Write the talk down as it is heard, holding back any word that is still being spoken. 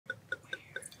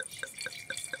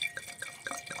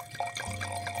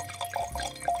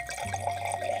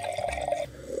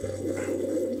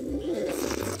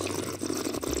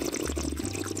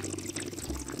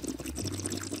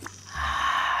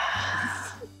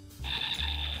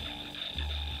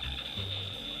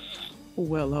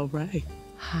Well, all right.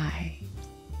 Hi,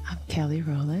 I'm Kelly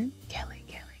Rowland. Kelly.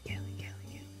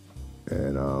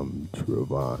 And I'm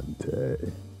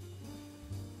Trevante.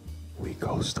 We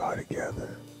co-star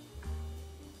together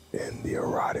in the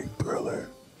erotic thriller,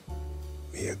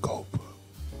 Mea Culpa.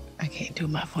 I can't do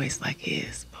my voice like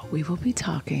his, but we will be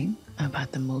talking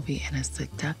about the movie in a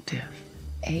seductive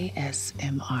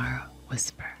ASMR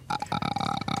whisper.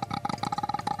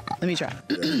 Let me try.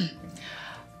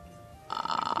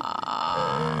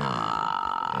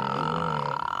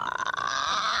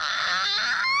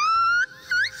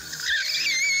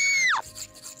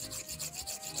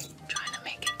 Trying to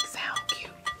make it sound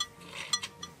cute.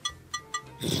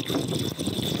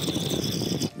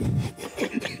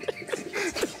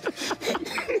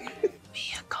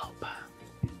 Mea Culpa.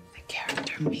 The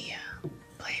character Mea,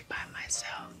 played by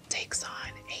myself, takes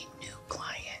on a new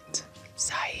client,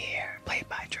 Zaire, played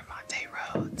by Trevante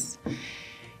Rhodes.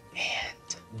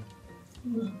 And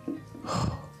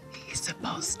he's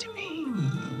supposed to be.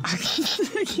 I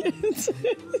can't.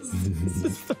 This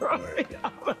is throwing me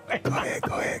off. Go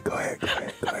ahead.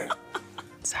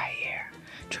 Zaire,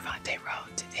 Trevante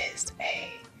Rhodes is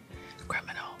a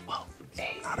criminal. Well,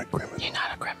 Not a criminal. You're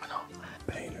not a criminal.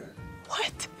 Painter.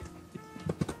 What?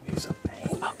 He's a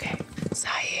painter. Okay.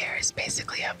 Zaire is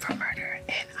basically up for murder,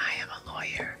 and I am a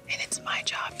lawyer, and it's my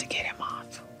job to get him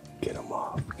off. Get him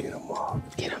off.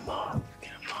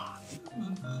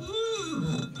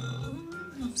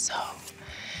 So,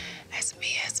 as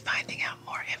Mea is finding out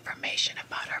more information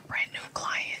about her brand new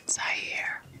client,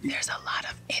 Zaire, there's a lot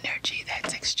of energy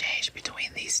that's exchanged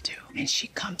between these two. And she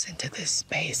comes into this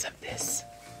space of this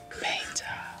painter.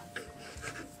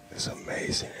 It's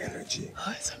amazing energy.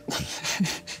 Oh, it's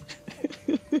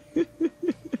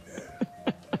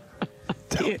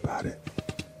Tell me about it.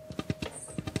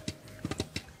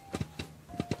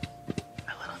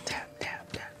 a little tap.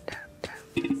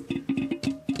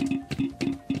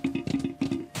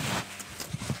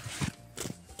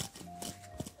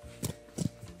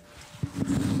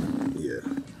 Yeah.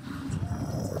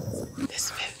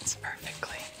 This fits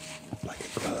perfectly. Like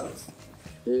a glove.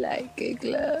 Like a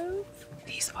glove.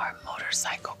 These are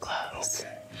motorcycle gloves.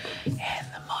 Okay. And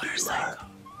the motorcycle.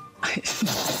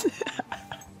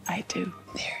 I do.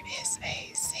 There is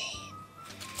a scene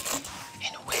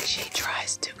in which he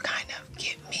tries to kind of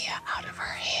get Mea out of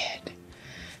her head.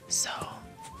 So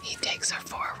he takes her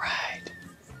for a ride.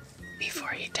 Before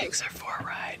he takes her for a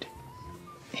ride,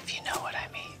 if you know what I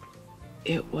mean.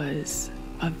 It was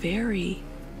a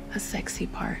sexy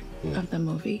part of the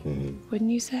movie,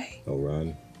 wouldn't you say? Oh,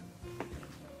 Ron.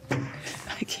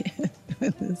 I can't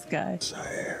with this guy.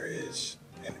 Zaire is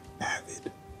an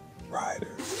avid rider.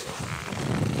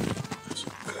 That's a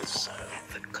good sound.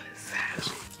 That's a good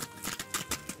sound.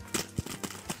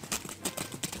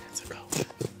 That's a good one.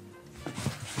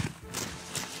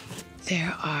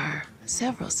 There are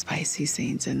several spicy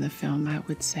scenes in the film, I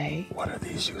would say. What are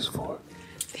these used for?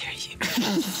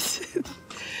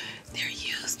 They're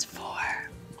used for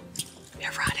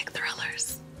erotic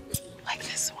thrillers, like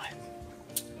this one.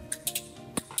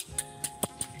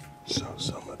 So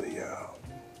some of the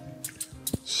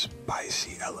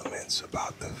spicy elements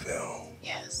about the film.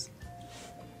 Yes.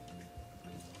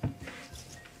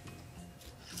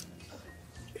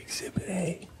 Exhibit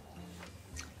A.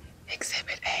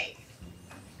 Exhibit A.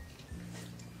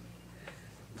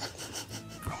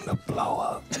 From the blow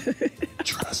up.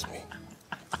 Trust me.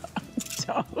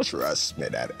 Trust me,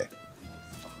 daddy.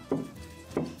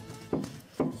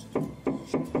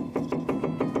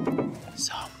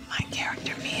 So my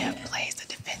character Mea plays a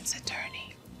defense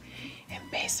attorney, and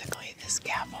basically this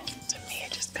gavel to Mea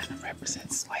just kind of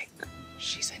represents like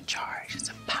she's in charge. It's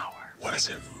a power. What does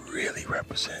it really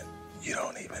represent? You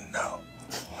don't even know.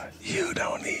 You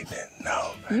don't even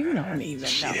know. You don't even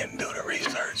She know. didn't do the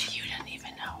research. You don't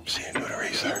even know. She didn't do the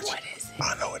research. What is it?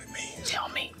 I know what it means. Tell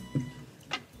me.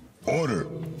 Order.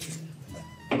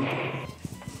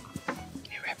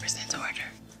 It represents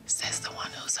order, says the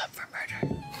one who's up for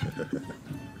murder.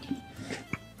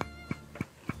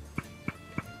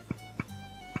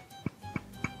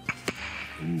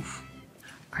 Oof.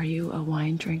 Are you a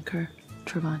wine drinker,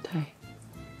 Trevante?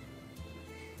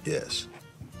 Yes.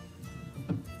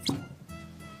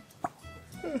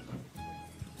 You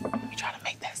try to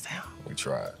make that sound. We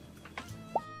tried.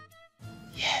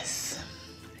 Yes.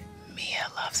 Mea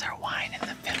loves her wine in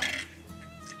the film.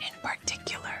 In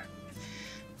particular,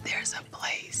 there's a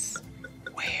place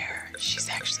where she's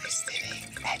actually sitting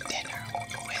at dinner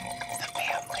with the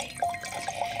family.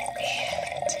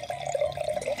 And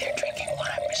they're drinking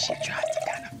wine, but she tries to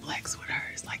kind of flex with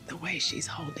hers, like the way she's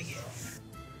holding it.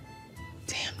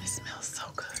 Damn, this smells so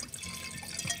good.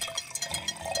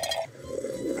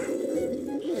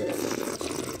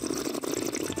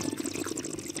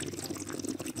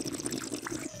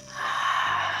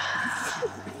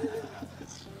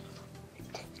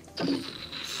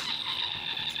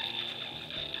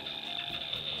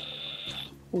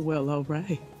 Well, all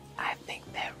right. I think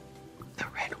that the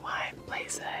red wine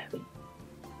plays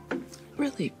a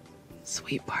really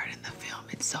sweet part in the film.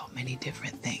 It's so many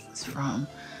different things, from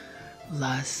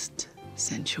lust,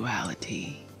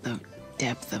 sensuality. The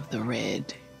depth of the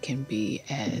red can be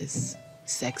as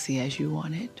sexy as you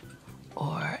want it,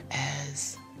 or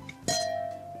as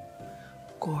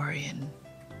gory and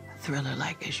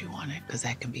thriller-like as you want it, because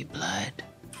that can be blood.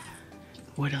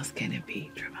 What else can it be,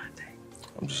 Trevante?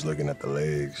 I'm just looking at the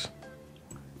legs.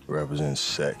 It represents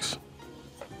sex.